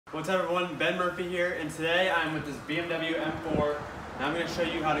What's up everyone, Ben Murphy here, and today I'm with this BMW M4, and I'm going to show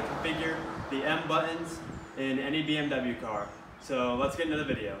you how to configure the M buttons in any BMW car. So let's get into the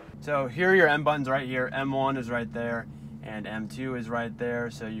video. So here are your M buttons right here. M1 is right there, and M2 is right there,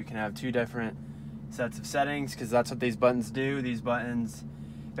 so you can have two different sets of settings, because that's what these buttons do. These buttons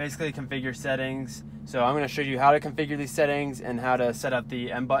basically configure settings. So I'm going to show you how to configure these settings and how to set up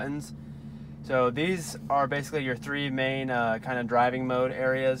the M buttons. So these are basically your three main kind of driving mode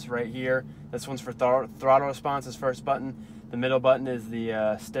areas right here. This one's for throttle response, this first button. The middle button is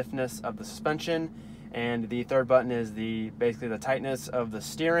the stiffness of the suspension, and the third button is basically the tightness of the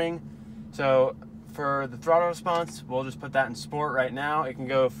steering. So for the throttle response, we'll just put that in sport right now. It can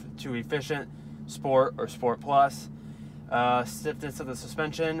go to efficient, sport, or sport plus. Stiffness of the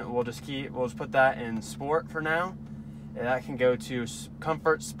suspension, we'll just put that in sport for now. And that can go to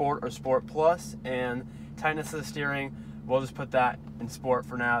comfort, sport, or sport plus. And tightness of the steering, we'll just put that in sport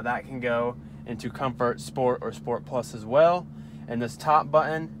for now. That can go into comfort, sport, or sport plus as well. And this top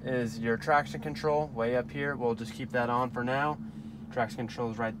button is your traction control way up here. We'll just keep that on for now. Traction control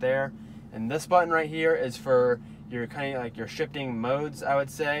is right there. And this button right here is for your kind of like your shifting modes, I would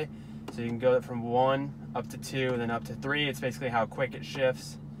say. So you can go from 1 up to 2 and then up to 3. It's basically how quick it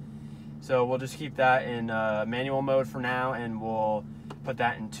shifts. So we'll just keep that in manual mode for now, and we'll put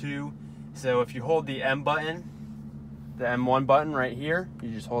that in 2. So if you hold the M button, the M1 button right here,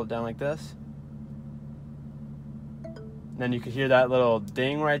 you just hold it down like this. Then you can hear that little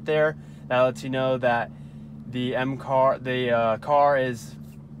ding right there. That lets you know that the car is,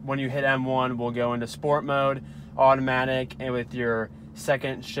 when you hit M1, will go into sport mode, automatic, and with your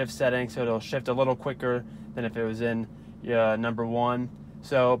second shift setting, so it'll shift a little quicker than if it was in number 1.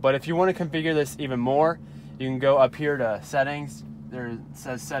 So, but if you want to configure this even more, you can go up here to settings. It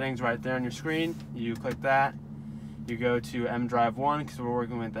says settings right there on your screen. You click that. You go to M Drive 1 because we're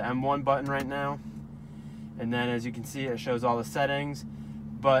working with the M1 button right now. And then as you can see, it shows all the settings.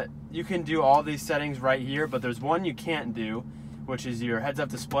 But you can do all these settings right here, but there's one you can't do, which is your heads-up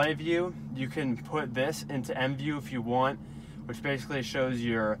display view. You can put this into M view if you want, which basically shows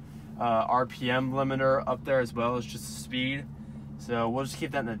your RPM limiter up there as well as just the speed. So we'll just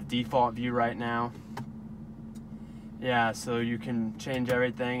keep that in the default view right now. Yeah, so you can change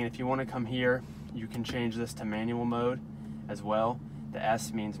everything, and if you want to come here, you can change this to manual mode as well. The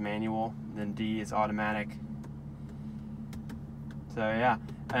S means manual, then D is automatic. So yeah,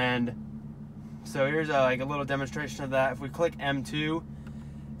 and so here's like a little demonstration of that. If we click M2,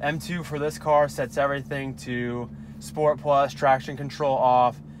 M2 for this car sets everything to Sport Plus, traction control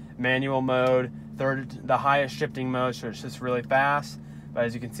off, manual mode, the highest shifting mode, so it's just really fast. But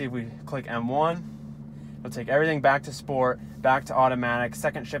as you can see, if we click M1, it'll take everything back to sport, back to automatic,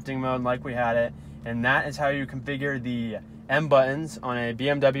 second shifting mode like we had it. And that is how you configure the M buttons on a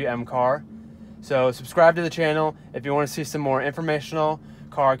BMW M car. So subscribe to the channel if you want to see some more informational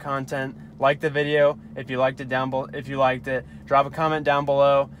car content. Like the video if you liked it drop a comment down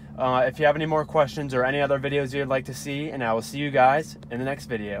below if you have any more questions or any other videos you'd like to see, and I will see you guys in the next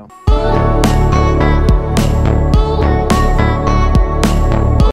video.